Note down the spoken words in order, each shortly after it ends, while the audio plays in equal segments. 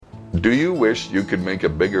Do you wish you could make a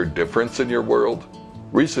bigger difference in your world?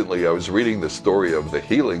 Recently, I was reading the story of the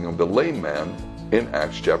healing of the lame man in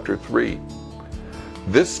Acts chapter 3.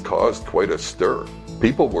 This caused quite a stir.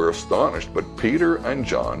 People were astonished, but Peter and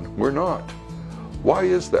John were not. Why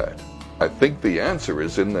is that? I think the answer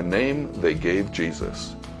is in the name they gave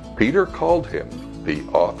Jesus. Peter called him the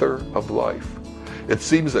author of life. It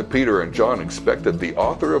seems that Peter and John expected the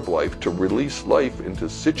author of life to release life into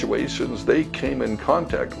situations they came in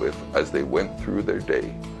contact with as they went through their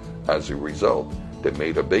day. As a result, they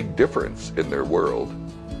made a big difference in their world.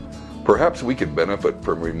 Perhaps we can benefit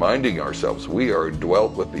from reminding ourselves we are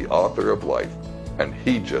dwelt with the author of life, and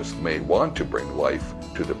he just may want to bring life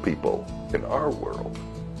to the people in our world.